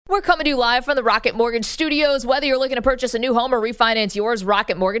We're coming to you live from the Rocket Mortgage Studios. Whether you're looking to purchase a new home or refinance yours,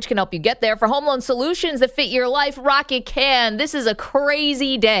 Rocket Mortgage can help you get there. For home loan solutions that fit your life, Rocket can. This is a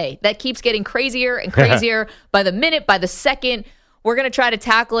crazy day that keeps getting crazier and crazier by the minute, by the second. We're going to try to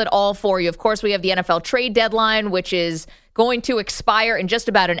tackle it all for you. Of course, we have the NFL trade deadline, which is going to expire in just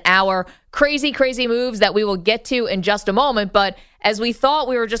about an hour. Crazy, crazy moves that we will get to in just a moment. But as we thought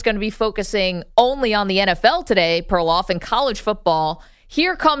we were just going to be focusing only on the NFL today, Perloff, and college football,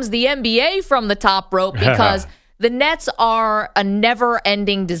 here comes the NBA from the top rope because the Nets are a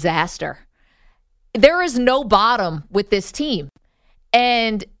never-ending disaster. There is no bottom with this team.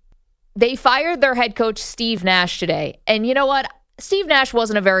 And they fired their head coach, Steve Nash, today. And you know what? Steve Nash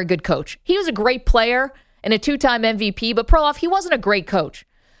wasn't a very good coach. He was a great player and a two-time MVP, but Perloff, he wasn't a great coach.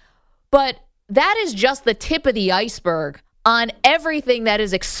 But that is just the tip of the iceberg on everything that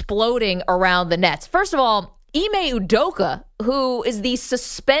is exploding around the Nets. First of all, Ime Udoka, who is the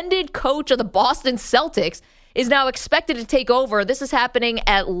suspended coach of the Boston Celtics, is now expected to take over. This is happening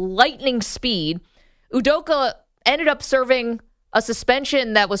at lightning speed. Udoka ended up serving a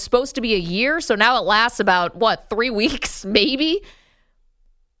suspension that was supposed to be a year, so now it lasts about, 3 weeks, maybe?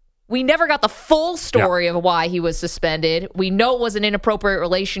 We never got the full story of why he was suspended. We know it was an inappropriate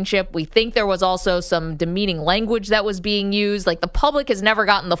relationship. We think there was also some demeaning language that was being used. Like, the public has never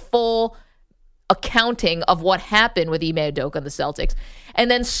gotten the full accounting of what happened with Ime Udoka and the Celtics. And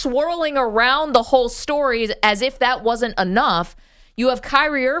then swirling around the whole story as if that wasn't enough, you have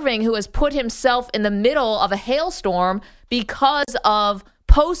Kyrie Irving, who has put himself in the middle of a hailstorm because of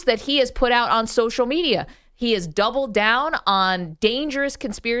posts that he has put out on social media. He has doubled down on dangerous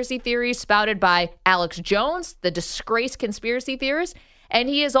conspiracy theories spouted by Alex Jones, the disgraced conspiracy theorist, and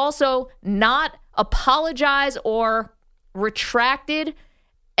he has also not apologized or retracted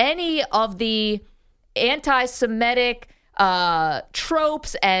any of the anti-Semitic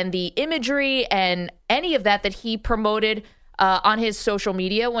tropes and the imagery and any of that he promoted on his social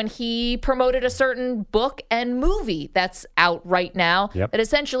media when he promoted a certain book and movie that's out right now that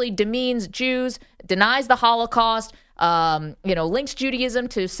essentially demeans Jews, denies the Holocaust, links Judaism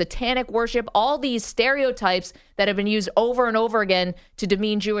to satanic worship, all these stereotypes that have been used over and over again to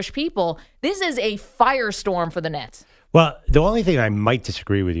demean Jewish people. This is a firestorm for the Nets. Well, the only thing I might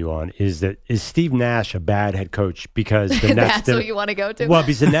disagree with you on is Steve Nash a bad head coach because the Nets that's what you want to go to? Well,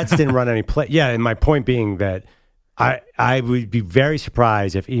 because the Nets didn't run any play. Yeah, and my point being that I would be very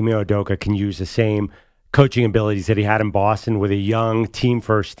surprised if Ime Udoka can use the same coaching abilities that he had in Boston with a young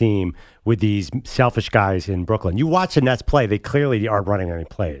team-first team with these selfish guys in Brooklyn. You watch the Nets play, they clearly aren't running any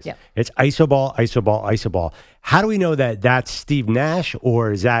plays. Yep. It's iso ball, iso ball, iso ball. How do we know that that's Steve Nash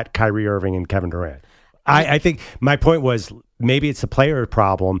or is that Kyrie Irving and Kevin Durant? I think my point was maybe it's a player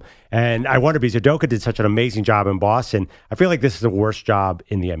problem, and I wonder because Udoka did such an amazing job in Boston. I feel like this is the worst job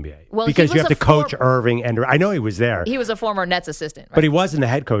in the NBA because you have to coach Irving, and I know he was there. He was a former Nets assistant, right? But he wasn't the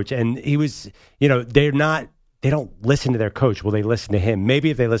head coach, and he was. They don't listen to their coach. Will they listen to him? Maybe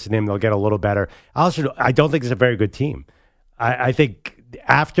if they listen to him, they'll get a little better. Also, I don't think it's a very good team. I think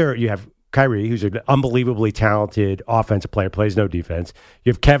after you have Kyrie, who's an unbelievably talented offensive player, plays no defense.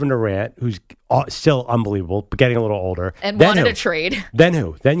 You have Kevin Durant, who's still unbelievable, but getting a little older. And then wanted a trade. Then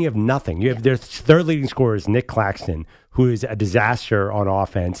who? Then you have nothing. You have their third leading scorer is Nick Claxton, who is a disaster on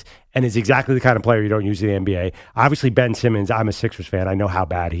offense and is exactly the kind of player you don't use in the NBA. Obviously, Ben Simmons, I'm a Sixers fan. I know how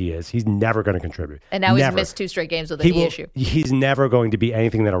bad he is. He's never going to contribute. And now he's missed 2 straight games with a knee issue. He's never going to be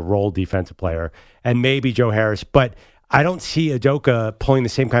anything than a role defensive player. And maybe Joe Harris, but I don't see Udoka pulling the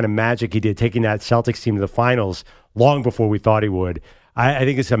same kind of magic he did, taking that Celtics team to the finals long before we thought he would. I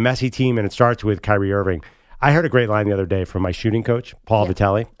think it's a messy team, and it starts with Kyrie Irving. I heard a great line the other day from my shooting coach, Paul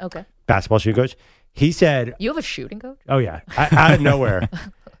Vitelli. Okay. Basketball shooting coach. He said... You have a shooting coach? Oh, yeah. Out of nowhere.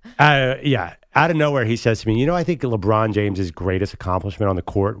 Out of nowhere, he says to me, I think LeBron James' greatest accomplishment on the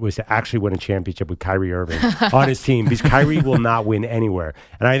court was to actually win a championship with Kyrie Irving on his team because Kyrie will not win anywhere.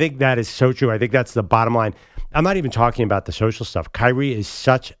 And I think that is so true. I think that's the bottom line. I'm not even talking about the social stuff. Kyrie is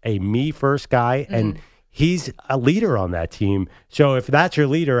such a me-first guy, and he's a leader on that team. So if that's your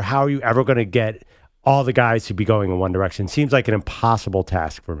leader, how are you ever going to get all the guys to be going in one direction? Seems like an impossible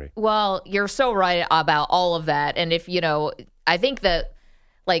task for me. Well, you're so right about all of that. And if, I think that,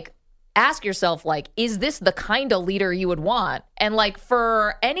 ask yourself, is this the kind of leader you would want? And,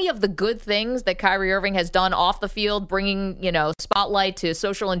 for any of the good things that Kyrie Irving has done off the field, bringing, spotlight to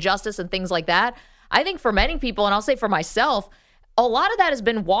social injustice and things like that, I think for many people, and I'll say for myself, a lot of that has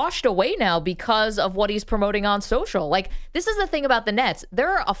been washed away now because of what he's promoting on social. This is the thing about the Nets.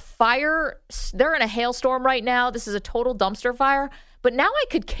 They're in a hailstorm right now. This is a total dumpster fire. But now I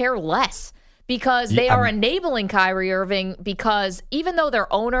could care less because they are enabling Kyrie Irving, because even though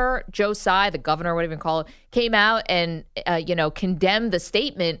their owner, Joe Tsai, the governor, whatever you call it, came out and, condemned the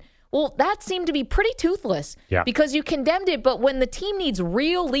statement, well, that seemed to be pretty toothless because you condemned it. But when the team needs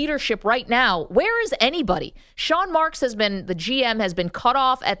real leadership right now, where is anybody? Sean Marks the GM has been cut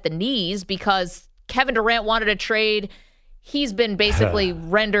off at the knees because Kevin Durant wanted a trade. He's been basically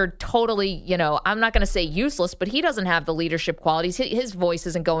rendered totally, I'm not going to say useless, but he doesn't have the leadership qualities. His voice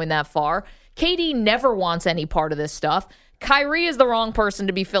isn't going that far. KD never wants any part of this stuff. Kyrie is the wrong person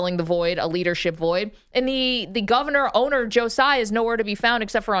to be filling the void, a leadership void. And the owner, Joe Tsai, is nowhere to be found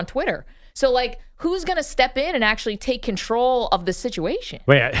except for on Twitter. So, who's going to step in and actually take control of the situation?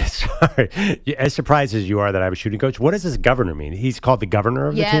 Wait, sorry. As surprised as you are that I was shooting coach, what does this governor mean? He's called the governor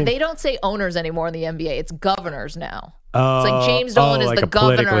of the team? Yeah, they don't say owners anymore in the NBA. It's governors now. It's like James Dolan is the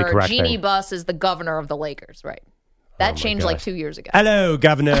governor. Jeannie Buss is the governor of the Lakers, right? That changed 2 years ago. Hello,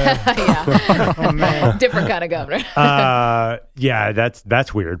 governor. Oh, man. Different kind of governor. Yeah,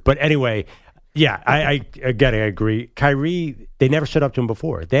 that's weird. But anyway, yeah, I agree. Kyrie, they never stood up to him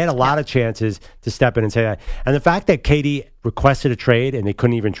before. They had a lot of chances to step in and say that. And the fact that KD requested a trade and they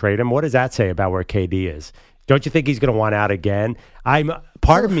couldn't even trade him, what does that say about where KD is? Don't you think he's going to want out again?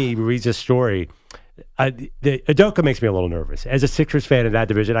 Part of me reads this story. Udoka makes me a little nervous. As a Sixers fan in that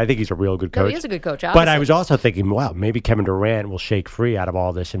division, I think he's a real good coach. No, he is a good coach, obviously. But I was also thinking, wow, maybe Kevin Durant will shake free out of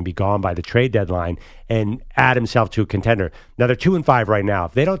all this and be gone by the trade deadline and add himself to a contender. Now, they're 2-5 right now.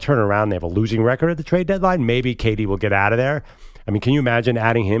 If they don't turn around, they have a losing record at the trade deadline, maybe KD will get out of there. I mean, can you imagine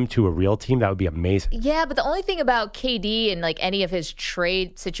adding him to a real team? That would be amazing. Yeah, but the only thing about KD and any of his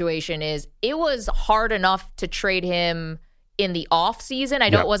trade situation is it was hard enough to trade him in the off season. I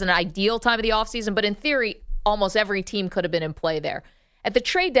know it wasn't an ideal time of the off season, but in theory, almost every team could have been in play there. At the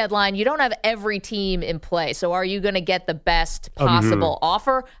trade deadline, you don't have every team in play. So are you going to get the best possible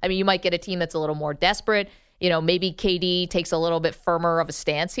offer? I mean, you might get a team that's a little more desperate. Maybe KD takes a little bit firmer of a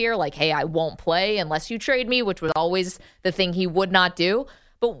stance here, like, hey, I won't play unless you trade me, which was always the thing he would not do.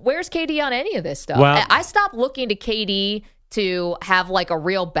 But where's KD on any of this stuff? Well, I stopped looking to KD to have a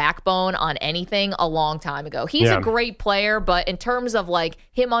real backbone on anything a long time ago. He's a great player, but in terms of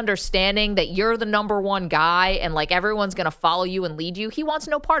him understanding that you're the number one guy and everyone's going to follow you and lead you, he wants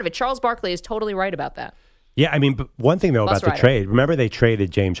no part of it. Charles Barkley is totally right about that. Yeah, I mean, but one thing though about the trade, remember they traded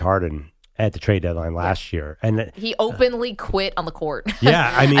James Harden at the trade deadline last year, and he openly quit on the court.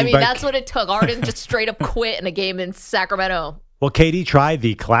 Yeah, I mean, that's what it took. Harden just straight up quit in a game in Sacramento. Well, KD tried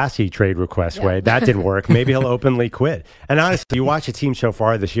the classy trade request way. That didn't work. Maybe he'll openly quit. And honestly, you watch the team so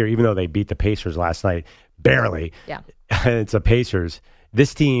far this year, even though they beat the Pacers last night, barely. Yeah, it's the Pacers.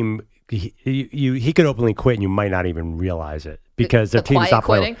 This team, he could openly quit, and you might not even realize it because the team's not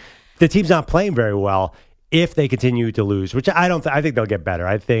playing. The team's not playing very well. If they continue to lose, which I don't, I think they'll get better.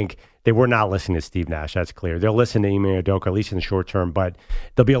 I think they were not listening to Steve Nash. That's clear. They'll listen to Ime Udoka, at least in the short term, but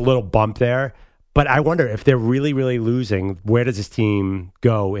there'll be a little bump there. But I wonder if they're really, really losing, where does this team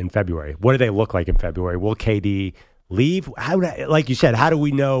go in February? What do they look like in February? Will KD leave? Like you said, how do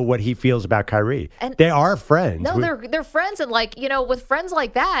we know what he feels about Kyrie? And they are friends. No, they're friends. And with friends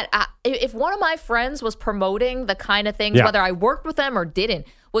like that, if one of my friends was promoting the kind of things, whether I worked with them or didn't,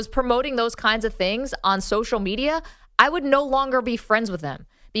 was promoting those kinds of things on social media, I would no longer be friends with them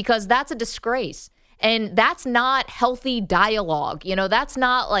because that's a disgrace. And that's not healthy dialogue. That's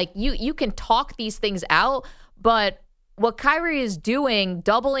not you can talk these things out, but what Kyrie is doing,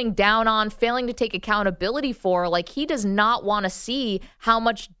 doubling down on, failing to take accountability for, he does not want to see how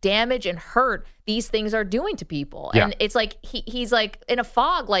much damage and hurt these things are doing to people. Yeah. And it's he's in a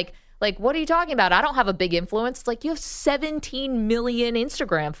fog, what are you talking about? I don't have a big influence. It's you have 17 million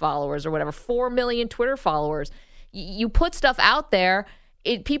Instagram followers or whatever, 4 million Twitter followers. You put stuff out there,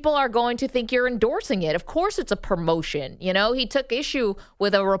 people are going to think you're endorsing it. Of course it's a promotion. He took issue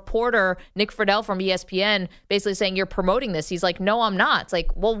with a reporter, Nick Friedel from ESPN, basically saying, you're promoting this. He's like, no, I'm not. It's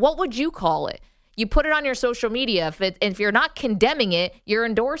well, what would you call it? You put it on your social media. If you're not condemning it, you're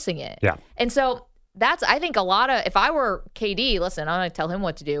endorsing it. Yeah. And so that's, I think, a lot of, if I were KD, listen, I'm going to tell him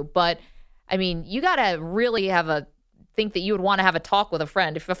what to do. But, I mean, you got to really think that you would want to have a talk with a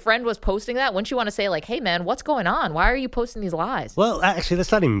friend. If a friend was posting that, wouldn't you want to say, hey, man, what's going on? Why are you posting these lies? Well, actually,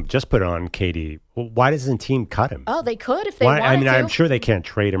 let's not even just put it on KD. Well, why doesn't the team cut him? Oh, they could if they wanted to. I mean, I'm sure they can't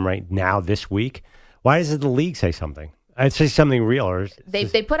trade him right now this week. Why doesn't the league say something? I'd say something real.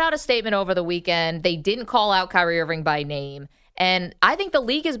 They put out a statement over the weekend. They didn't call out Kyrie Irving by name. And I think the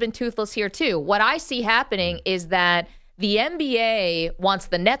league has been toothless here, too. What I see happening is that the NBA wants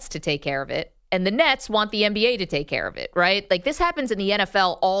the Nets to take care of it, and the Nets want the NBA to take care of it, right? This happens in the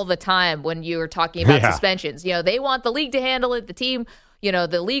NFL all the time when you're talking about suspensions. They want the league to handle it. The team,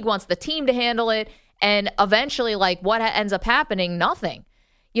 The league wants the team to handle it. And eventually, what ends up happening? Nothing.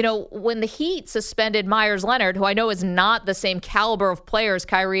 When the Heat suspended Myers Leonard, who I know is not the same caliber of player as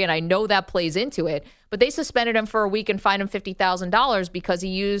Kyrie, and I know that plays into it, but they suspended him for a week and fined him $50,000 because he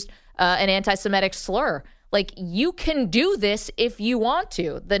used an anti-Semitic slur. You can do this if you want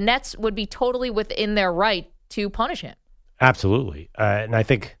to. The Nets would be totally within their right to punish him. Absolutely. And I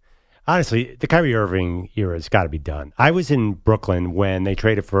think, honestly, the Kyrie Irving era has got to be done. I was in Brooklyn when they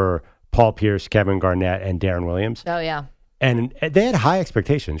traded for Paul Pierce, Kevin Garnett, and Darren Williams. Oh, yeah. And they had high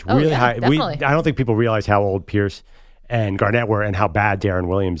expectations, really high. Definitely. I don't think people realize how old Pierce and Garnett were and how bad Darren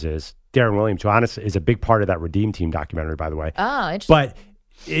Williams is. Darren Williams, who honestly is a big part of that Redeem Team documentary, by the way. Oh, interesting. But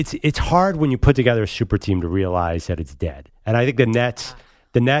it's hard when you put together a super team to realize that it's dead. And I think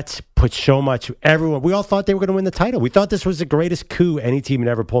the Nets put so much. We all thought they were going to win the title. We thought this was the greatest coup any team had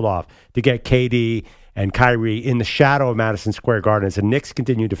ever pulled off, to get KD and Kyrie in the shadow of Madison Square Garden. As the Knicks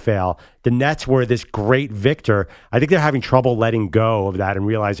continued to fail, the Nets were this great victor. I think they're having trouble letting go of that and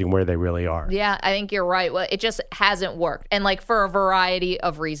realizing where they really are. Yeah, I think you're right. Well, it just hasn't worked. And for a variety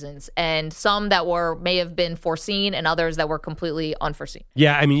of reasons. And some that may have been foreseen and others that were completely unforeseen.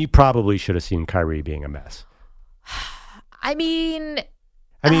 Yeah, I mean, you probably should have seen Kyrie being a mess. I mean,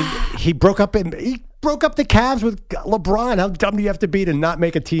 he broke up the Cavs with LeBron. How dumb do you have to be to not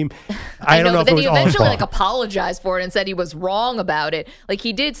make a team? I don't know if it was all his fault. Then he eventually apologized for it and said he was wrong about it.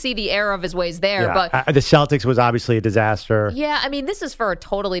 He did see the error of his ways there. Yeah, but the Celtics was obviously a disaster. Yeah, I mean, this is for a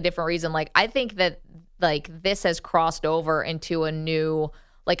totally different reason. I think that this has crossed over into a new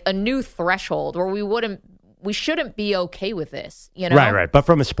threshold where we shouldn't be okay with this, Right. But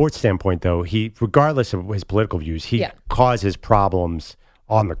from a sports standpoint, though, regardless of his political views, he causes problems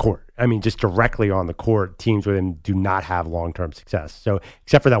on the court. I mean, just directly on the court, teams with him do not have long-term success. So,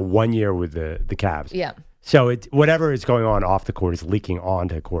 except for that 1 year with the Cavs. Yeah. So, whatever is going on off the court is leaking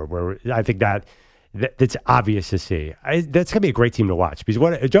onto the court, where I think that's obvious to see. That's going to be a great team to watch,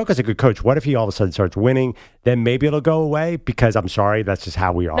 because Joker's a good coach. What if he all of a sudden starts winning? Then maybe it'll go away, because I'm sorry, that's just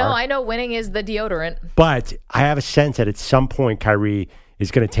how we are. No, I know winning is the deodorant. But I have a sense that at some point Kyrie is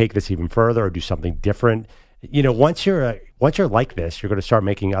going to take this even further or do something different. Once you're like this, you're going to start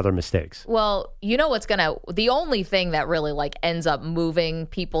making other mistakes. Well, the only thing that really ends up moving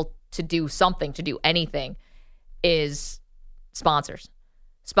people to do something, to do anything, is sponsors.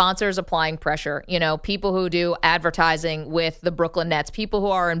 Sponsors applying pressure, people who do advertising with the Brooklyn Nets, people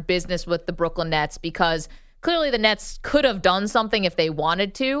who are in business with the Brooklyn Nets, because clearly the Nets could have done something if they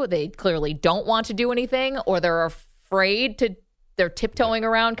wanted to. They clearly don't want to do anything, or they're afraid they're tiptoeing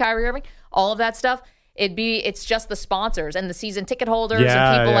around Kyrie Irving, all of that stuff. It's just the sponsors and the season ticket holders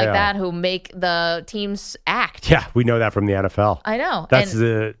and people like that who make the teams act. Yeah, we know that from the NFL. I know. That's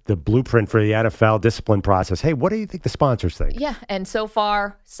the blueprint for the NFL discipline process. Hey, what do you think the sponsors think? Yeah, and so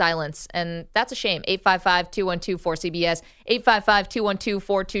far, silence. And that's a shame. 855-212-4CBS,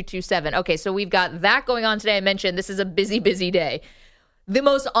 855-212-4227. Okay, so we've got that going on today. I mentioned this is a busy, busy day. The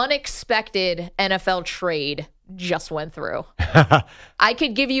most unexpected NFL trade just went through. I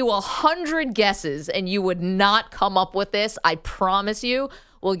could give you 100 guesses and you would not come up with this. I promise you.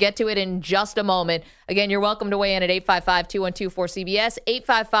 We'll get to it in just a moment. Again, you're welcome to weigh in at 855-212-4CBS,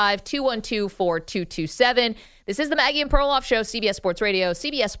 855-212-4227. This is the Maggie and Perloff Show, CBS Sports Radio,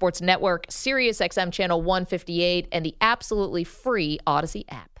 CBS Sports Network, Sirius XM Channel 158, and the absolutely free Odyssey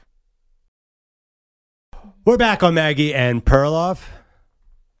app. We're back on Maggie and Perloff.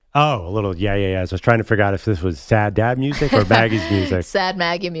 Oh, a little yeah. I was trying to figure out if this was sad dad music or Maggie's music. Sad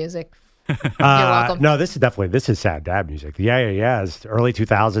Maggie music. You're welcome. No, this is sad dad music. The yeah, early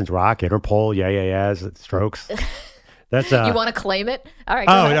 2000s rock, Interpol, yeah, Strokes. That's you want to claim it? All right.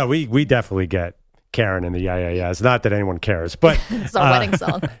 Oh no, we definitely get Karen and the yeah. It's not that anyone cares, but it's our wedding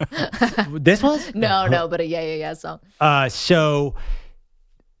song. This was no, but a yeah song. So.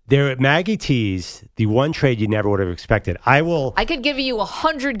 There, Maggie teased the one trade you never would have expected. I could give you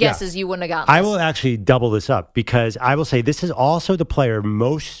 100 guesses you wouldn't have gotten. I will actually double this up, because I will say this is also the player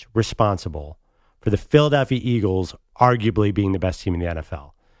most responsible for the Philadelphia Eagles arguably being the best team in the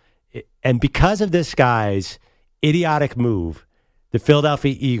NFL. And because of this guy's idiotic move, the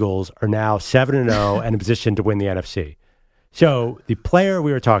Philadelphia Eagles are now 7-0 and in a position to win the NFC. So the player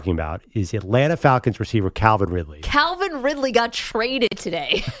we were talking about is Atlanta Falcons receiver Calvin Ridley. Calvin Ridley got traded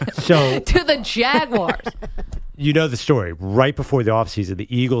today to the Jaguars. You know the story. Right before the offseason,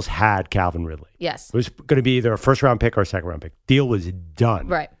 the Eagles had Calvin Ridley. Yes. It was going to be either a first-round pick or a second-round pick. Deal was done.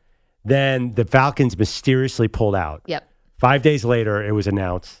 Right. Then the Falcons mysteriously pulled out. Yep. 5 days later, it was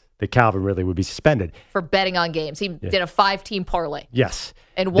announced that Calvin Ridley would be suspended. For betting on games. He did a 5-team parlay. Yes.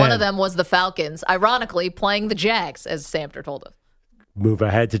 And one of them was the Falcons, ironically playing the Jags, as Samter told us. Move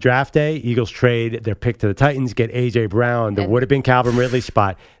ahead to draft day. Eagles trade their pick to the Titans, get A.J. Brown. There would have been Calvin Ridley's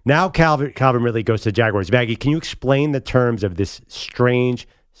spot. Now Calvin Ridley goes to the Jaguars. Maggie, can you explain the terms of this strange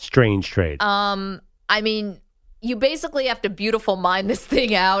trade? I mean, you basically have to beautiful mind this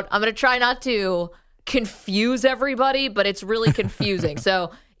thing out. I'm going to try not to confuse everybody, but it's really confusing.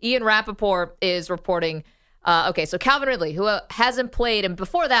 So Ian Rappaport is reporting, so Calvin Ridley, who hasn't played, and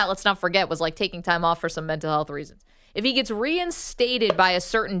before that, let's not forget, was like taking time off for some mental health reasons. If he gets reinstated by a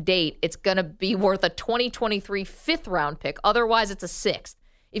certain date, it's going to be worth a 2023 fifth-round pick. Otherwise, it's a sixth.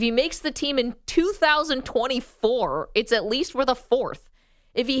 If he makes the team in 2024, it's at least worth a fourth.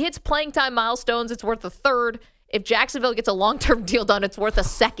 If he hits playing time milestones, it's worth a third. If Jacksonville gets a long-term deal done, it's worth a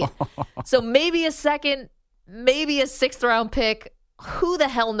second. So maybe a second, maybe a sixth-round pick. Who the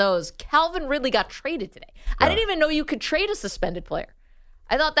hell knows? Calvin Ridley got traded today. I didn't even know you could trade a suspended player.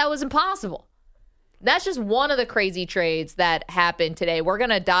 I thought that was impossible. That's just one of the crazy trades that happened today. We're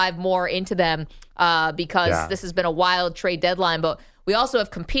going to dive more into them because this has been a wild trade deadline. But we also have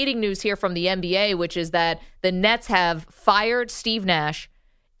competing news here from the NBA, which is that the Nets have fired Steve Nash.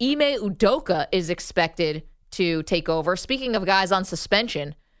 Ime Udoka is expected to take over. Speaking of guys on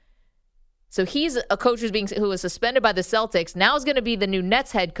suspension, so he's a coach who was suspended by the Celtics. Now is going to be the new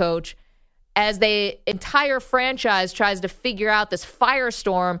Nets head coach as the entire franchise tries to figure out this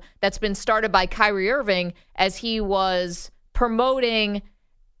firestorm that's been started by Kyrie Irving as he was promoting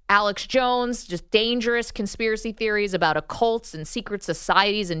Alex Jones, just dangerous conspiracy theories about occults and secret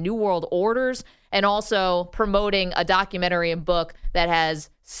societies and new world orders, and also promoting a documentary and book that has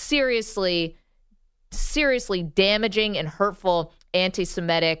seriously damaging and hurtful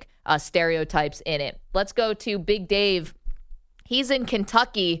anti-Semitic stereotypes in it. Let's go to Big Dave. He's in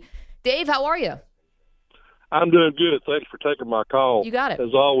Kentucky. Dave, how are you? I'm doing good. Thanks for taking my call. You got it.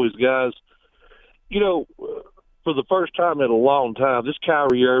 As always, guys. For the first time in a long time, this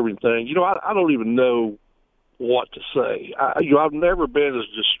Kyrie Irving thing, I don't even know what to say. I've never been as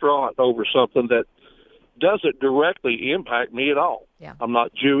distraught over something that doesn't directly impact me at all. Yeah. I'm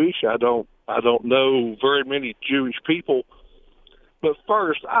not Jewish. I don't know very many Jewish people. But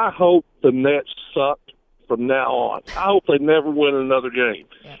first, I hope the Nets suck from now on. I hope they never win another game.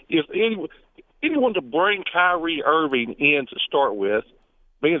 Yeah. If anyone to bring Kyrie Irving in to start with,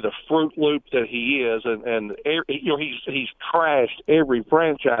 being the Fruit Loop that he is, and he's trashed every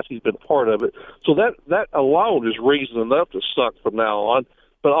franchise he's been part of it. So that alone is reason enough to suck from now on.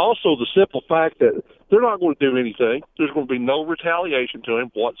 But also the simple fact that they're not going to do anything. There's going to be no retaliation to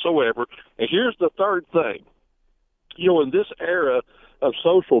him whatsoever. And here's the third thing. In this era of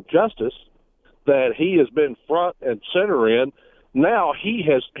social justice that he has been front and center in, now he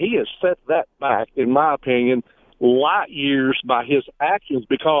has set that back, in my opinion, light years by his actions.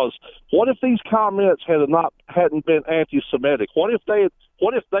 Because what if these comments hadn't been anti-Semitic? What if they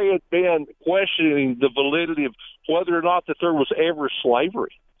had been questioning the validity of whether or not that there was ever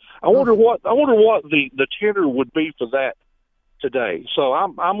slavery? I wonder what the tenor would be for that today. So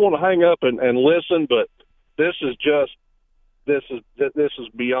I'm going to hang up and listen, but this is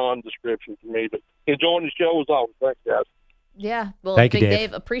beyond description for me. But enjoying the show as always. Thanks, guys. Yeah, well, Thank Big you,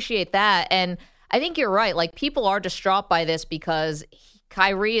 Dave, appreciate that. And I think you're right. Like, people are distraught by this because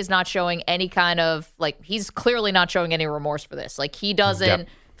Kyrie is not showing any kind of, he's clearly not showing any remorse for this. Like, he doesn't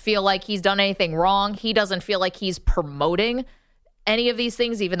feel like he's done anything wrong. He doesn't feel like he's promoting any of these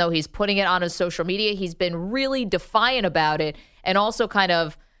things, even though he's putting it on his social media. He's been really defiant about it, and also kind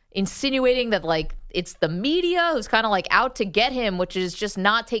of insinuating that it's the media who's kind of out to get him, which is just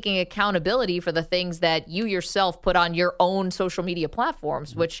not taking accountability for the things that you yourself put on your own social media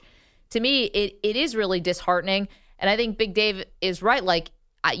platforms, which to me, it is really disheartening. And I think Big Dave is right.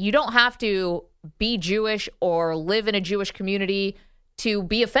 You don't have to be Jewish or live in a Jewish community to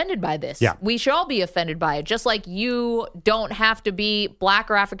be offended by this. Yeah. We should all be offended by it. Just like you don't have to be Black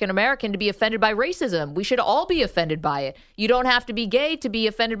or African American to be offended by racism. We should all be offended by it. You don't have to be gay to be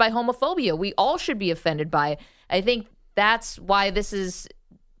offended by homophobia. We all should be offended by it. I think that's why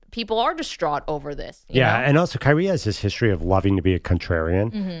people are distraught over this. You know? And also Kyrie has this history of loving to be a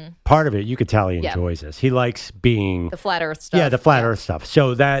contrarian. Mm-hmm. Part of it, you could tell he enjoys this. He likes being the flat earth stuff. Yeah, the flat earth stuff.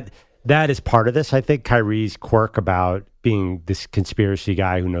 So that is part of this. I think Kyrie's quirk about being this conspiracy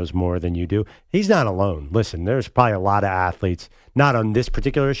guy who knows more than you do, he's not alone. Listen, there's probably a lot of athletes, not on this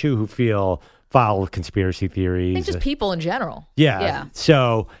particular issue, who feel foul with conspiracy theories. I think just people in general. Yeah.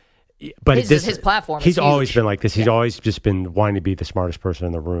 So, but his platform. He's always been like this. He's always just been wanting to be the smartest person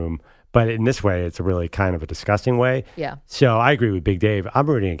in the room. But in this way, it's a really kind of a disgusting way. Yeah. So I agree with Big Dave. I'm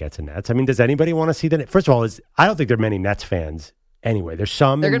rooting against the Nets. I mean, does anybody want to see the Nets? First of all, I don't think there are many Nets fans anyway. There's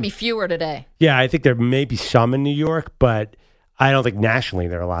some. They're going to be fewer today. Yeah, I think there may be some in New York, but I don't think nationally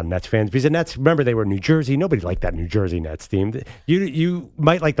there are a lot of Nets fans because the Nets, remember, they were New Jersey. Nobody liked that New Jersey Nets team. You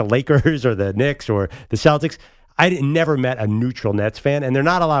might like the Lakers or the Knicks or the Celtics. I never met a neutral Nets fan, and they're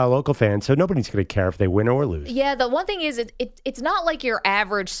not a lot of local fans, so nobody's going to care if they win or lose. Yeah, the one thing is it's not like your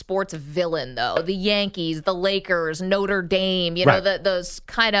average sports villain, though. The Yankees, the Lakers, Notre Dame, you know, those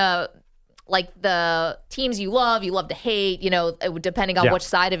kind of like the teams you love to hate, you know, depending on which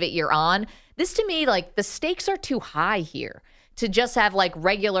side of it you're on. This, to me, like, the stakes are too high here to just have like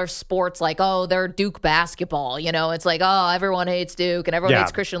regular sports like, oh, they're Duke basketball. You know, it's like, oh, everyone hates Duke and everyone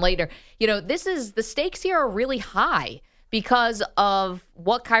hates Christian Laettner. You know, the stakes here are really high because of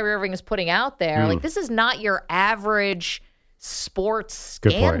what Kyrie Irving is putting out there. Like, this is not your average sports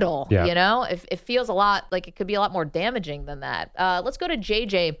scandal. Yeah. You know, it feels a lot like it could be a lot more damaging than that. Let's go to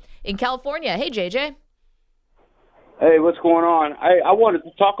JJ in California. Hey, JJ. Hey, what's going on? I wanted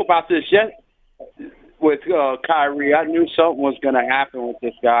to talk about this with Kyrie. I knew something was going to happen with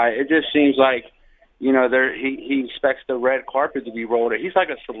this guy. It just seems like, you know, he expects the red carpet to be rolled. He's like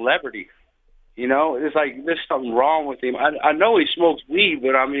a celebrity. You know, it's like there's something wrong with him. I know he smokes weed,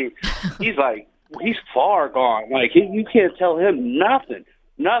 but I mean, he's far gone. Like, you can't tell him nothing.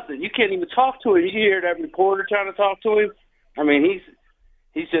 You can't even talk to him. You hear that reporter trying to talk to him. I mean,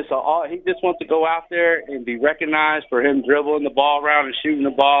 he just wants to go out there and be recognized for him dribbling the ball around and shooting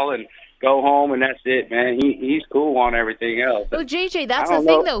the ball and go home, and that's it, man. He's cool on everything else. Well, JJ, that's the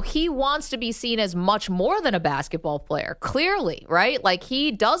thing, though. He wants to be seen as much more than a basketball player, clearly, right? Like,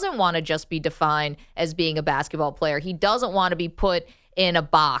 he doesn't want to just be defined as being a basketball player. He doesn't want to be put in a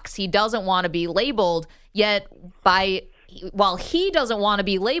box. He doesn't want to be labeled, yet while he doesn't want to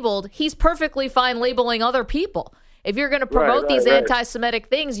be labeled, he's perfectly fine labeling other people. If you're going to promote these anti-Semitic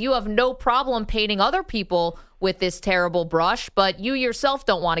things, you have no problem painting other people with this terrible brush, but you yourself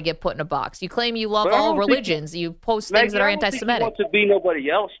don't want to get put in a box. You claim you love all religions. You post things that are anti-Semitic. I don't think he wants to be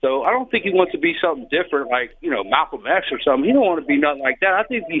nobody else, though. I don't think he wants to be something different, like, you know, Malcolm X or something. He don't want to be nothing like that. I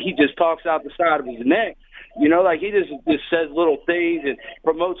think he just talks out the side of his neck. You know, like, he just says little things and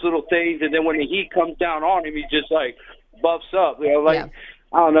promotes little things, and then when the heat comes down on him, he just, like, buffs up. You know, like,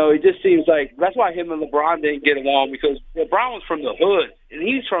 I don't know. It just seems like that's why him and LeBron didn't get along, because LeBron was from the hood and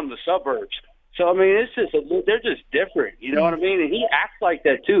he's from the suburbs. So I mean, they're just different. You know what I mean? And he acts like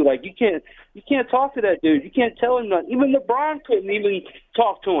that too. Like, you can't talk to that dude. You can't tell him nothing. Even LeBron couldn't even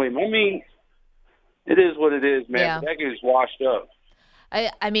talk to him. I mean, it is what it is, man. Yeah. That guy's washed up.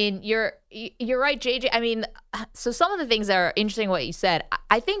 I mean, you're right, JJ. I mean, so some of the things that are interesting what you said.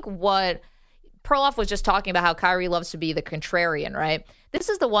 I think what Perloff was just talking about, how Kyrie loves to be the contrarian, right? This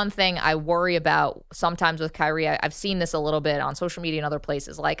is the one thing I worry about sometimes with Kyrie. I've seen this a little bit on social media and other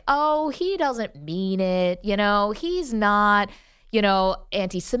places, like, oh, he doesn't mean it. You know, he's not, you know,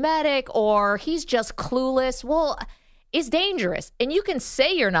 anti-Semitic, or he's just clueless. Well, it's dangerous. And you can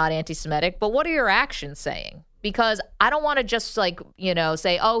say you're not anti-Semitic, but what are your actions saying? Because I don't want to just, like, you know,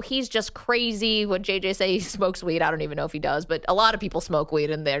 say, oh, he's just crazy. What JJ say, he smokes weed. I don't even know if he does, but a lot of people smoke weed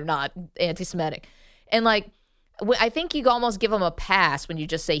and they're not anti-Semitic. And, like, I think you almost give him a pass when you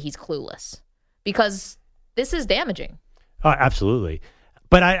just say he's clueless, because this is damaging. Oh, absolutely.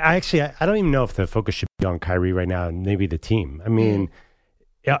 But I don't even know if the focus should be on Kyrie right now and maybe the team. I mean,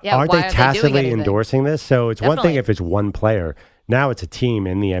 aren't they tacitly endorsing this? So it's one thing if it's one player. Now it's a team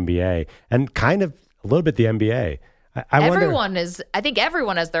in the NBA and kind of a little bit the NBA. I think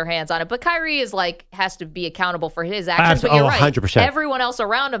everyone has their hands on it, but Kyrie is like, has to be accountable for his actions. But you're right. 100%. Everyone else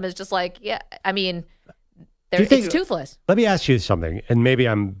around him is just like, I mean, it's toothless. Let me ask you something, and maybe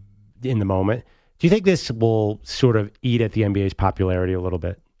I'm in the moment. Do you think this will sort of eat at the NBA's popularity a little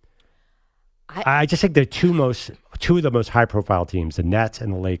bit? I just think they're two of the most high-profile teams, the Nets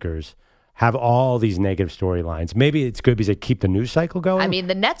and the Lakers, have all these negative storylines. Maybe it's good because they keep the news cycle going. I mean,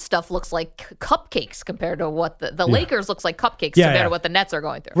 the Nets stuff looks like cupcakes compared to what the Lakers looks like cupcakes compared to what the Nets are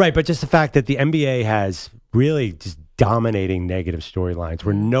going through. Right, but just the fact that the NBA has really just dominating negative storylines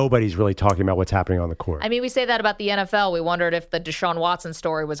where nobody's really talking about what's happening on the court. I mean, we say that about the NFL. We wondered if the Deshaun Watson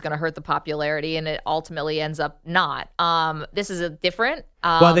story was going to hurt the popularity, and it ultimately ends up not. This is a different.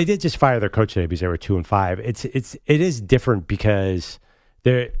 Well, they did just fire their coach today because they were 2-5. It is different because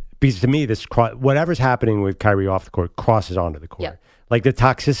to me, whatever's happening with Kyrie off the court crosses onto the court. Yep. Like, the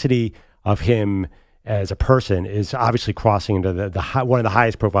toxicity of him as a person is obviously crossing into one of the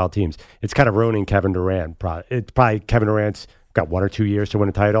highest profile teams. It's kind of ruining Kevin Durant. It's probably Kevin Durant's got 1 or 2 years to win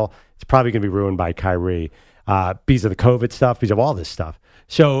a title. It's probably going to be ruined by Kyrie because of the COVID stuff, because of all this stuff.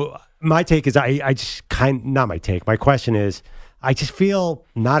 So my take is not my take. My question is, I just feel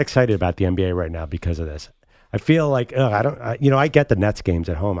not excited about the NBA right now because of this. I feel like I don't. I get the Nets games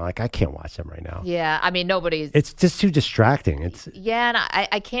at home. I'm like, I can't watch them right now. Yeah, I mean, nobody's. It's just too distracting. And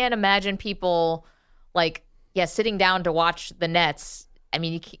I can't imagine people sitting down to watch the Nets. I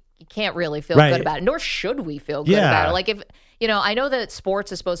mean, you can't really feel good about it, nor should we feel good about it. Like if I know that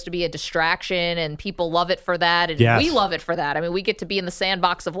sports is supposed to be a distraction, and people love it for that, and we love it for that. I mean, we get to be in the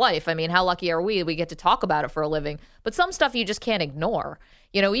sandbox of life. I mean, how lucky are we? We get to talk about it for a living. But some stuff you just can't ignore.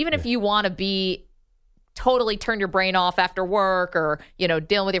 Even if you want to be totally turn your brain off after work or,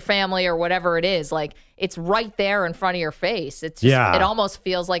 dealing with your family or whatever it is, like it's right there in front of your face. It's just, it almost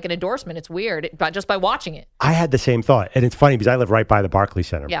feels like an endorsement. It's weird just by watching it. I had the same thought. And it's funny because I live right by the Barclays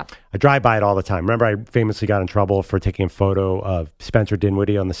Center. Yeah. I drive by it all the time. Remember, I famously got in trouble for taking a photo of Spencer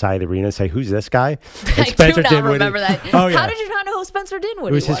Dinwiddie on the side of the arena and say, who's this guy? And Spencer Dinwiddie. Remember that. Oh, yeah. How did you not know who Spencer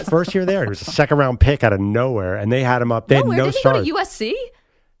Dinwiddie was? It was his first year there. It was a second round pick out of nowhere. And they had him up. They had no Did he go to USC?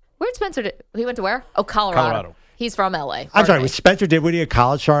 Where'd Spencer he went to where? Oh, Colorado. He's from LA. I'm sorry, was Spencer Dinwiddie a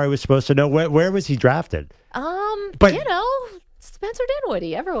college star I was supposed to know? Where was he drafted? Spencer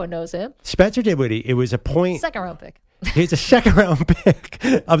Dinwiddie. Everyone knows him. Spencer Dinwiddie, it was a point. Second round pick. He's a second round pick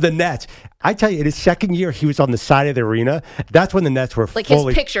of the Nets. I tell you, in his second year, he was on the side of the arena. That's when the Nets were like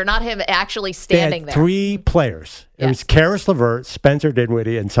his picture, not him actually standing there. 3 players. It was Karis LeVert, Spencer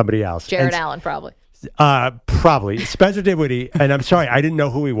Dinwiddie, and somebody else. Jared Allen, probably. Probably Spencer Dinwiddie, and I'm sorry, I didn't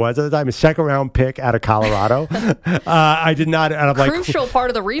know who he was at the time. A second round pick out of Colorado. I did not. And I'm crucial part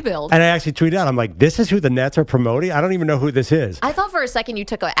of the rebuild. And I actually tweeted out, I'm like, this is who the Nets are promoting. I don't even know who this is. I thought for a second you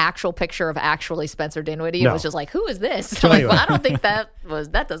took an actual picture of actually Spencer Dinwiddie. No. It was just like, who is this? So anyway. I don't think that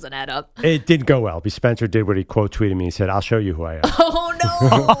doesn't add up. It didn't go well because Spencer Dinwiddie quote tweeted me and said, "I'll show you who I am."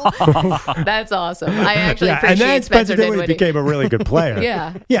 Oh no, that's awesome. I actually appreciate and then Spencer Dinwiddie became a really good player.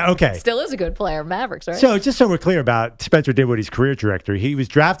 Yeah. Okay. Still is a good player. Mavericks, right? So just so we're clear about Spencer Dinwiddie's career trajectory, he was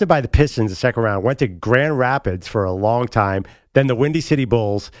drafted by the Pistons the second round, went to Grand Rapids for a long time, then the Windy City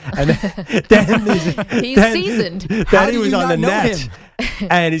Bulls, and he's seasoned. Then he was on the Nets,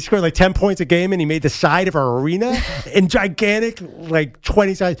 and he scored like 10 points a game, and he made the side of our arena in gigantic, like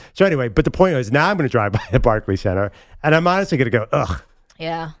 20 size. So anyway, but the point was, now I'm going to drive by the Barclays Center, and I'm honestly going to go, ugh.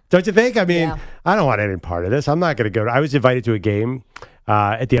 Yeah. Don't you think? I mean, I don't want any part of this. I'm not going to go. I was invited to a game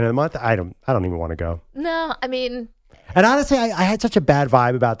at the end of the month. I don't even want to go. No, I mean. And honestly, I had such a bad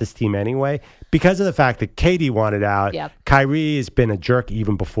vibe about this team anyway because of the fact that KD wanted out. Yep. Kyrie has been a jerk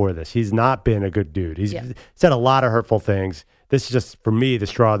even before this. He's not been a good dude. He's said a lot of hurtful things. This is just, for me, the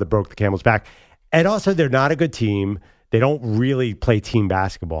straw that broke the camel's back. And also, they're not a good team. They don't really play team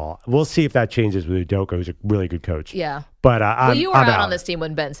basketball. We'll see if that changes with Udoka, who's a really good coach. Yeah. But you were out on this team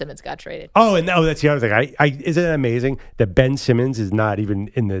when Ben Simmons got traded. Oh, and that's the other thing. Isn't it amazing that Ben Simmons is not even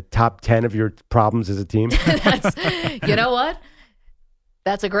in the top 10 of your problems as a team? You know what?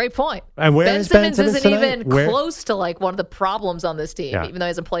 That's a great point. And where Ben is Simmons Ben Simmons isn't tonight? even close to like one of the problems on this team, even though he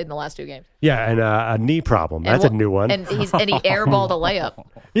hasn't played in the last 2 games. Yeah, and a knee problem. That's a new one. And he airballed a layup.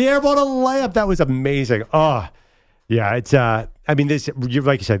 He airballed a layup. That was amazing. Oh, yeah. It's I mean, this,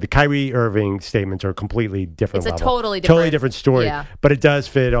 like you said, the Kyrie Irving statements are a completely different level. It's a totally different story. Yeah. But it does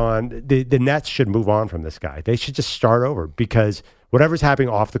fit on the Nets should move on from this guy. They should just start over because whatever's happening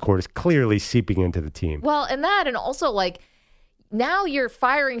off the court is clearly seeping into the team. Well, and also like. Now you're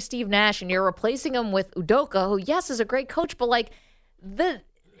firing Steve Nash and you're replacing him with Udoka, who, yes, is a great coach, but like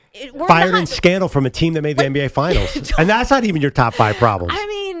fired in scandal from a team that made the NBA Finals. And that's not even your top 5 problems. I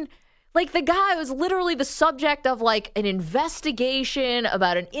mean, like the guy was literally the subject of like an investigation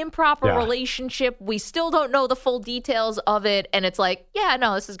about an improper relationship. We still don't know the full details of it. And it's like,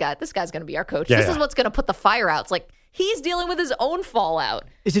 this guy's going to be our coach. This is what's going to put the fire out. It's like, he's dealing with his own fallout.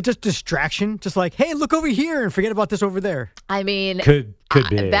 Is it just distraction? Just like, hey, look over here and forget about this over there? I mean, could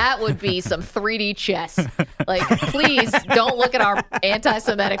be. That would be some 3D chess. Like, please don't look at our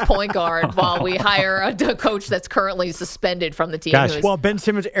anti-Semitic point guard while we hire a coach that's currently suspended from the team. While Ben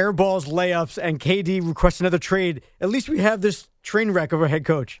Simmons airballs layups and KD requests another trade, at least we have this train wreck of a head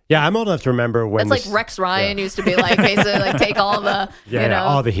coach. Yeah, I'm old enough to remember when that's like Rex Ryan used to be like, basically like take all the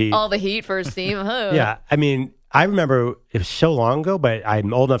all the heat for his team. Yeah, I mean, I remember it was so long ago, but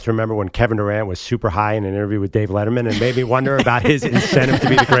I'm old enough to remember when Kevin Durant was super high in an interview with Dave Letterman and made me wonder about his incentive to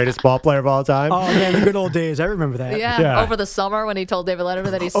be the greatest ball player of all time. Oh, man, the good old days. I remember that. Yeah. Over the summer when he told David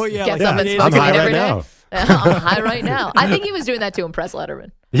Letterman that he gets up and I'm smokes high every right day. now. I'm high right now. I think he was doing that to impress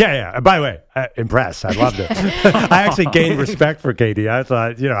Letterman. Yeah. By the way, impressed. I loved it. I actually gained respect for KD. I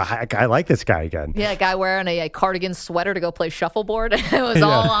thought, I like this guy again. Yeah, a guy wearing a cardigan sweater to go play shuffleboard. It was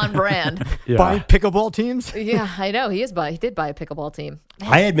all on brand. Yeah. Buying pickleball teams? Yeah, I know. He did buy a pickleball team.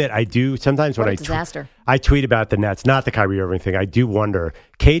 I admit, I do sometimes when What a disaster. I tweet about the Nets, not the Kyrie Irving thing. I do wonder.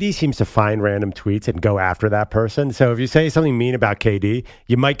 KD seems to find random tweets and go after that person. So if you say something mean about KD,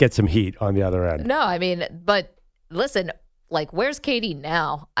 you might get some heat on the other end. No, I mean, but listen, like, where's KD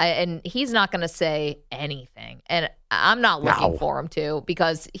now? And he's not going to say anything. And I'm not looking for him to,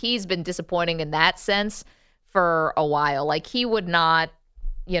 because he's been disappointing in that sense for a while. Like, he would not,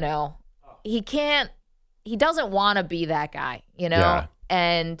 he doesn't want to be that guy, Yeah.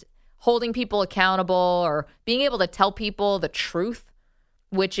 and holding people accountable or being able to tell people the truth,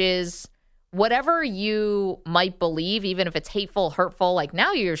 which is whatever you might believe, even if it's hateful, hurtful. Like,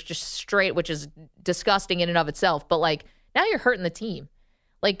 now you're just straight, which is disgusting in and of itself. But like, now you're hurting the team.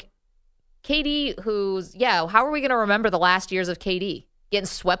 Like, KD, how are we going to remember the last years of KD? Getting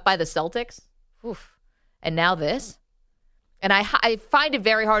swept by the Celtics? Oof. And now this? And I find it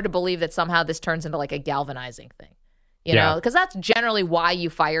very hard to believe that somehow this turns into like a galvanizing thing. Because that's generally why you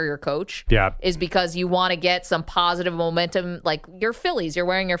fire your coach. Yeah. Is because you want to get some positive momentum. Like your Phillies, you're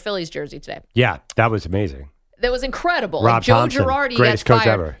wearing your Phillies jersey today. Yeah, that was amazing. That was incredible. Rob like Joe Thompson, Girardi greatest gets coach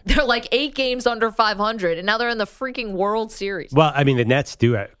fired. ever. They're like 8 games under 500, and now they're in the freaking World Series. Well, I mean, the Nets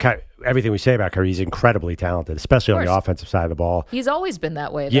do everything we say about Kyrie. He's incredibly talented, especially on the offensive side of the ball. He's always been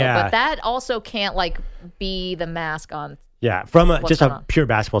that way, though. Yeah. But that also can't be the mask on. Yeah, from What's a pure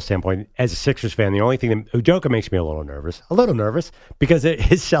basketball standpoint, as a Sixers fan, the only thing that Udoka makes me a little nervous because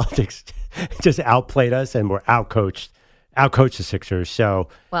his Celtics just outplayed us and were outcoached the Sixers. So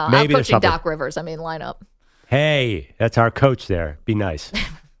maybe there's outcoaching something. Doc Rivers. I mean, line up. Hey, that's our coach there. Be nice.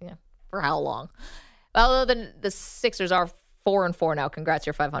 Yeah, for how long? Although the Sixers are 4-4 now. Congrats,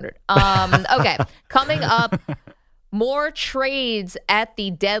 you're 500. Okay, coming up. More trades at the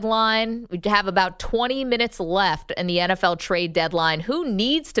deadline. We have about 20 minutes left in the NFL trade deadline. Who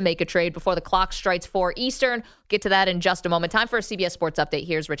needs to make a trade before the clock strikes 4 Eastern? Get to that in just a moment. Time for a CBS Sports Update.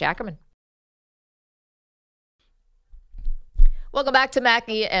 Here's Rich Ackerman. Welcome back to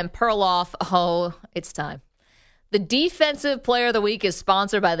Mackey and Perloff. Oh, it's time. The Defensive Player of the Week is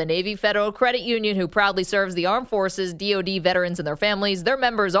sponsored by the Navy Federal Credit Union, who proudly serves the armed forces, DoD veterans, and their families. Their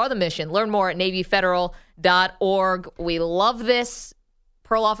members are the mission. Learn more at NavyFederal.org. We love this.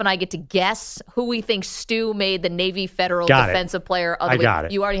 Perloff and I get to guess who we think Stu made the Navy Federal Defensive Player of the Week. I got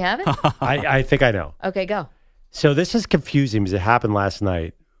it. You already have it? I think I know. Okay, go. So this is confusing because it happened last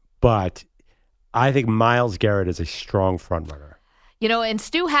night, but I think Myles Garrett is a strong frontrunner. And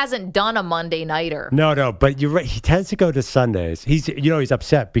Stu hasn't done a Monday nighter. No, but you're right. He tends to go to Sundays. He's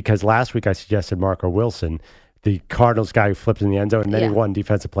upset because last week I suggested Marco Wilson, the Cardinals guy who flipped in the end zone, and then he won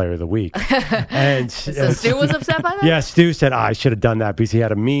Defensive Player of the Week. And so Stu was upset by that? Yeah, Stu said, I should have done that because he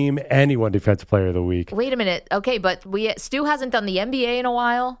had a meme and he won Defensive Player of the Week. Wait a minute. Okay, but Stu hasn't done the NBA in a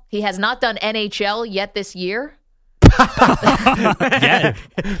while. He has not done NHL yet this year. Yeah.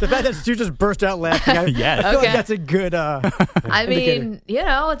 The fact that Stu just burst out laughing, I feel like that's a good I mean,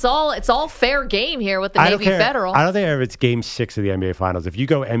 it's all fair game here with the Navy Federal. I don't think it's game 6 of the NBA Finals. If you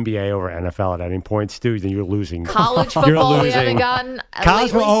go NBA over NFL at any point, Stu, then you're losing. College football we haven't gotten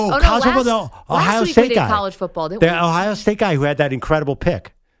college football. College football, the Ohio State guy. College football, didn't we? The Ohio State guy who had that incredible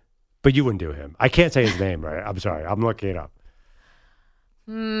pick. But you wouldn't do him. I can't say his name, right? I'm sorry. I'm looking it up.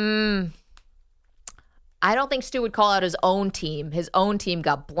 I don't think Stu would call out his own team. His own team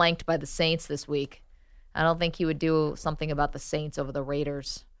got blanked by the Saints this week. I don't think he would do something about the Saints over the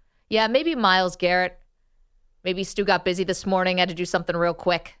Raiders. Yeah, maybe Myles Garrett. Maybe Stu got busy this morning, had to do something real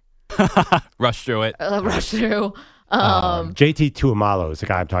quick. Rush through it. JT Tuamalo is the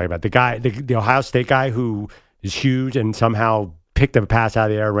guy I'm talking about. The Ohio State guy who is huge and somehow picked a pass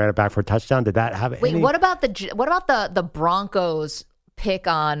out of the air and ran it back for a touchdown. Did that have any? Wait, what about the Broncos pick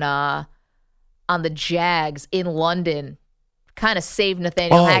on the Jags in London? Kind of saved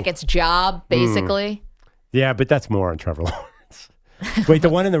Nathaniel Hackett's job, basically. Yeah, but that's more on Trevor Lawrence. Wait, the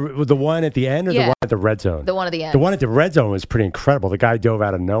one at the end or the one at the red zone? The one at the end. The one at the red zone was pretty incredible. The guy dove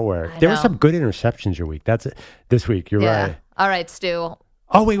out of nowhere. There were some good interceptions this week. You're right. All right, Stu.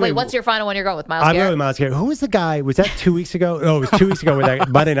 Oh, wait. What's your final one you're going with, Myles Garrett? I'm going with Myles Garrett. Who was the guy? Was that 2 weeks ago? No, it was 2 weeks ago where that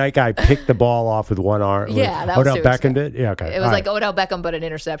Monday night guy picked the ball off with one arm. Yeah, that was Odell Beckham did? Yeah, okay. It was like Odell Beckham, but an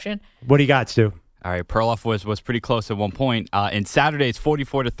interception. What do you got, Stu? All right, Perloff was pretty close at one point. In Saturday's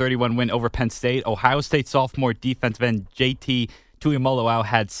 44-31 win over Penn State, Ohio State sophomore defensive end JT Tuimoloau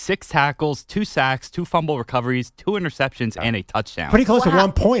had 6 tackles, 2 sacks, 2 fumble recoveries, 2 interceptions, and a touchdown. Pretty close to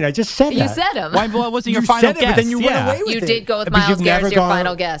 1 point. I just said You that. said him. Why wasn't your You final said it, guess? but then you went away with You it. did go with Because Miles you've Garrett as your never gone-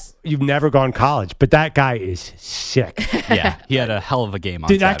 final guess. You've never gone college, but that guy is sick. Yeah, he had a hell of a game on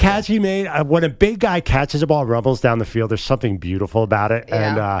Did that Saturday. catch he made? When a big guy catches a ball, rumbles down the field, there's something beautiful about it,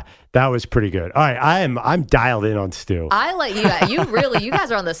 Yeah. and that was pretty good. All right, I'm dialed in on Stu. I let you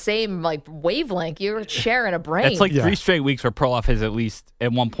guys are on the same like wavelength. You're sharing a brain. It's like Yeah. 3 straight weeks where Perloff has at least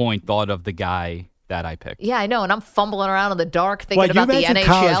at one point thought of the guy that I picked. yeah, I know, and I'm fumbling around in the dark thinking Well, you about the mentioned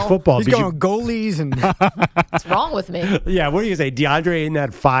college NHL. football. He's because going goalies and What's wrong with me? yeah, what do you say? DeAndre in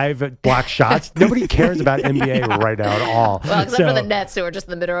that 5 block shots? Nobody cares about NBA right now at all. Well, except So, for the Nets, who are just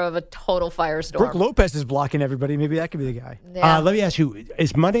in the middle of a total firestorm. Brooke Lopez is blocking everybody. Maybe that could be the guy. Yeah. let me ask you,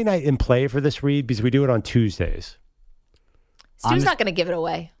 is Monday night in play for this read? Because we do it on Tuesdays. Stu's not going to give it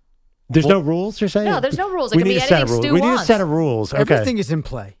away. There's no rules, you're saying? No, there's no rules. It We can need be a set anything of rules. Stu We need a wants. set of rules. Okay. Everything is in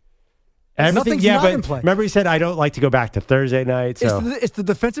play. Everything, nothing's yeah, not but in play. remember he said I don't like to go back to Thursday night. So It's the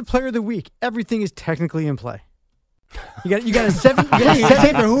defensive player of the week. Everything is technically in play. You got a 7. You got a Hey, 7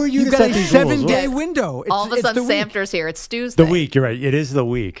 Taper, who are you You've to got set a these rules? 7-day window. All of a It's sudden, the week. Samter's here. It's Stu's the thing. week, you're right. It is the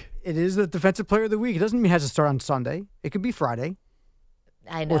week. It is the defensive player of the week. It doesn't mean it has to start on Sunday. It could be Friday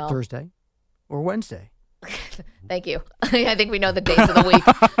I or know. Thursday or Wednesday. Thank you. I think we know the days of the week.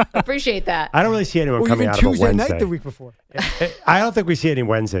 Appreciate that. I don't really see anyone Or coming even out of a Tuesday Wednesday. night the week before. I don't think we see any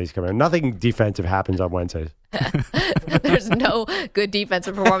Wednesdays coming. Nothing defensive happens on Wednesdays. There's no good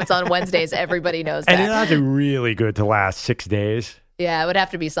defensive performance on Wednesdays. Everybody knows And it that. has to be really good to last 6 days. Yeah, it would have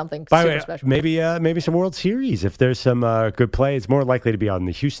to be something By the super way, special. maybe some World Series. If there's some good play, it's more likely to be on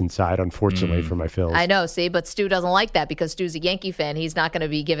the Houston side, unfortunately, for my Phils. I know, see, but Stu doesn't like that because Stu's a Yankee fan. He's not going to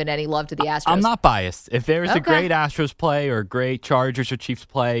be giving any love to the Astros. I'm not biased. If there's a Okay. great Astros play or a great Chargers or Chiefs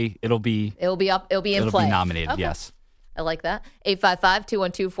play, it'll be It'll be up. It'll be in it'll play. be nominated. Okay. Yes. I like that.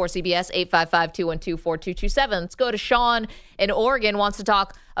 855-212-4CBS, 855-212-4227. Let's go to Sean in Oregon. Wants to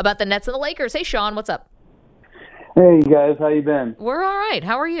talk about the Nets and the Lakers. Hey, Sean, what's up? Hey guys, how you been? We're all right.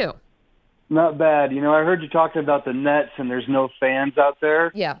 How are you? Not bad. You know, I heard you talking about the Nets and there's no fans out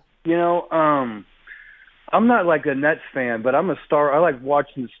there. Yeah. You know, I'm not like a Nets fan, but I'm a star. I like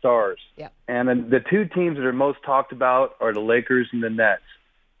watching the stars. Yeah. And the 2 teams that are most talked about are the Lakers and the Nets.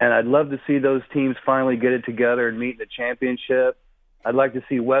 And I'd love to see those teams finally get it together and meet in the championship. I'd like to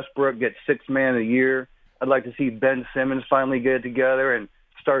see Westbrook get 6th man of the year. I'd like to see Ben Simmons finally get it together and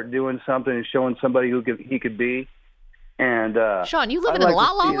start doing something and showing somebody he could be. And Sean, you living I'd in like La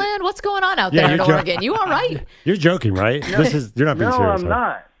to La see it. Land? What's going on out Yeah, there in you're jo- Oregon? You all right? You're joking, right? You're not being No, serious. I'm right?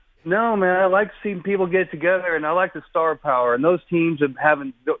 not. No, man, I like seeing people get together, and I like the star power. And those teams are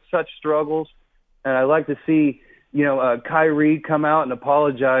having such struggles, and I like to see, Kyrie come out and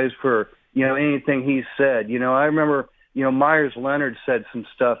apologize for, anything he said. I remember, Myers Leonard said some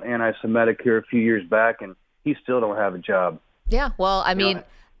stuff anti-Semitic here a few years back, and he still don't have a job. Yeah. Well, I mean,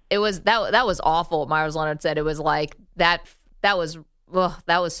 it was that was awful. What Myers Leonard said, it was like that was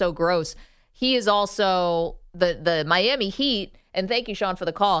so gross. He is also the Miami Heat. And thank you, Sean, for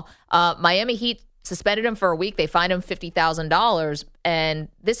the call. Miami Heat suspended him for a week. They fined him $50,000. And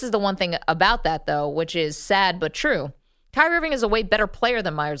this is the one thing about that, though, which is sad but true. Kyrie Irving is a way better player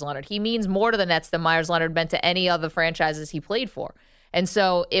than Myers Leonard. He means more to the Nets than Myers Leonard meant to any other franchises he played for. And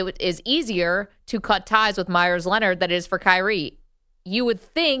so it is easier to cut ties with Myers Leonard than it is for Kyrie. You would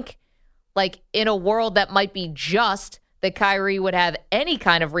think, like, in a world that might be just, that Kyrie would have any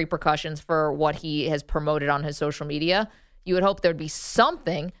kind of repercussions for what he has promoted on his social media. You would hope there'd be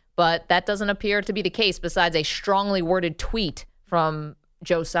something, but that doesn't appear to be the case besides a strongly worded tweet from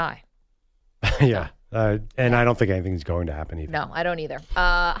Joe Tsai. Yeah. And I don't think anything's going to happen either. No, I don't either.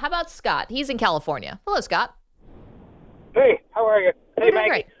 How about Scott? He's in California. Hello, Scott. Hey, how are you? We're Hey, doing Maggie.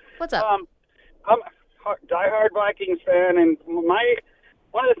 great. What's up? I'm a diehard Vikings fan, and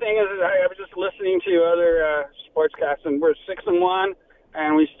one of the things is I was just listening to other sportscasts, and we're 6-1,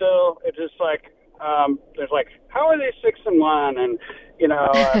 and we still it's just like there's like how are they 6-1, and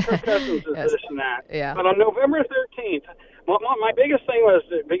Kirk Cousins is Yes. this and that. Yeah. But on November 13th, my biggest thing was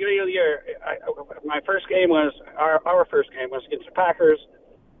the beginning of the year. My first game was our first game was against the Packers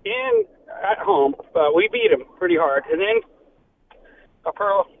at home. We beat them pretty hard, and then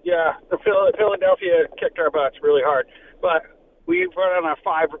the Philadelphia kicked our butts really hard. But we run on a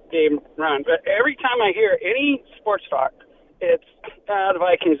 5-game run. But every time I hear any sports talk, it's the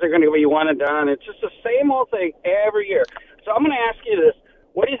Vikings are going to be one and done. It's just the same old thing every year. So I'm going to ask you this.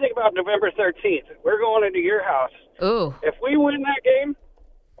 What do you think about November 13th? We're going into your house. Ooh. If we win that game,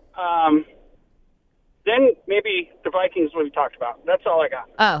 then maybe the Vikings will be talked about. That's all I got.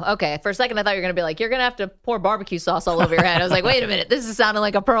 Oh, okay. For a second, I thought you were going to be like, you're going to have to pour barbecue sauce all over your head. I was like, wait a minute. This is sounding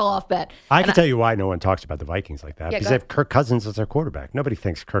like a Perloff bet. I can tell you why no one talks about the Vikings like that. Yeah, because they have Kirk Cousins as their quarterback. Nobody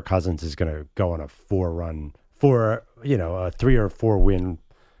thinks Kirk Cousins is going to go on a 3 or 4 win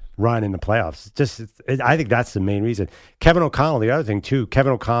run in the playoffs. I think that's the main reason. Kevin O'Connell, the other thing too,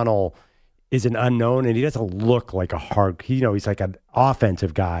 Kevin O'Connell is an unknown, and he doesn't look like he's like an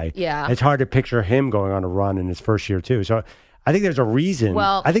offensive guy. Yeah. It's hard to picture him going on a run in his first year too. So I think there's a reason.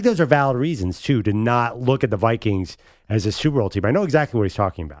 Well, I think those are valid reasons too, to not look at the Vikings as a Super Bowl team. I know exactly what he's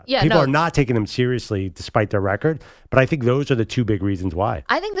talking about. Yeah, People no. are not taking them seriously despite their record, but I think those are the two big reasons why.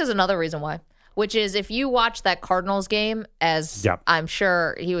 I think there's another reason why, which is if you watch that Cardinals game, as I'm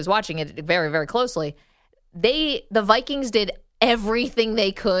sure he was watching it very, very closely, the Vikings did everything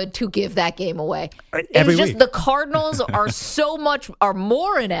they could to give that game away. It was just the Cardinals are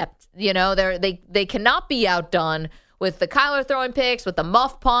more inept. You know, they cannot be outdone with the Kyler throwing picks, with the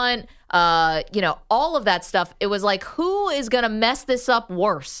muff punt, all of that stuff. It was like, who is going to mess this up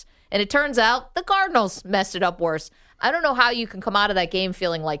worse? And it turns out the Cardinals messed it up worse. I don't know how you can come out of that game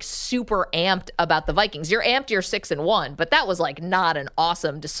feeling like super amped about the Vikings. You're amped, you're 6-1, but that was like not an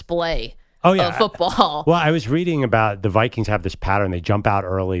awesome display of football. Well, I was reading about the Vikings have this pattern. They jump out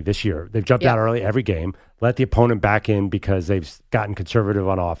early this year. They've jumped out early every game, let the opponent back in because they've gotten conservative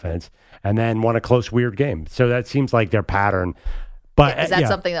on offense, and then won a close, weird game. So that seems like their pattern. But is that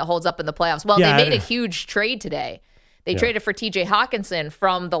something that holds up in the playoffs? Well, they made a huge trade today. They traded for TJ Hawkinson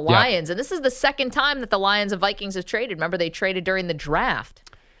from the Lions, and this is the second time that the Lions and Vikings have traded. Remember, they traded during the draft.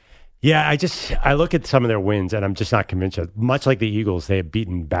 Yeah, I look at some of their wins, and I'm just not convinced. Much like the Eagles, they have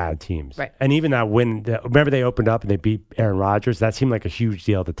beaten bad teams. Right. And even that win, remember they opened up and they beat Aaron Rodgers? That seemed like a huge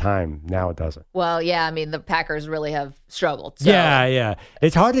deal at the time. Now it doesn't. Well, yeah, I mean, the Packers really have struggled. So. Yeah.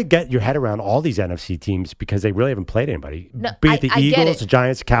 It's hard to get your head around all these NFC teams because they really haven't played anybody. No, Be it the Eagles, the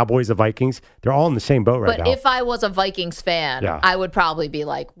Giants, the Cowboys, the Vikings, they're all in the same boat right now. But if I was a Vikings fan, I would probably be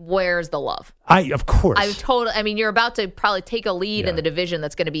like, where's the love? Of course. You're about to probably take a lead in the division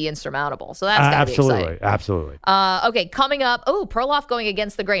that's going to be insurmountable. So that's got to be exciting. Absolutely. Okay, coming up, Perloff going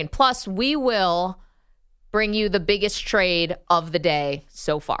against the grain. Plus, we will bring you the biggest trade of the day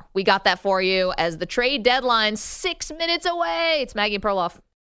so far. We got that for you as the trade deadline 6 minutes away. It's Maggie and Perloff.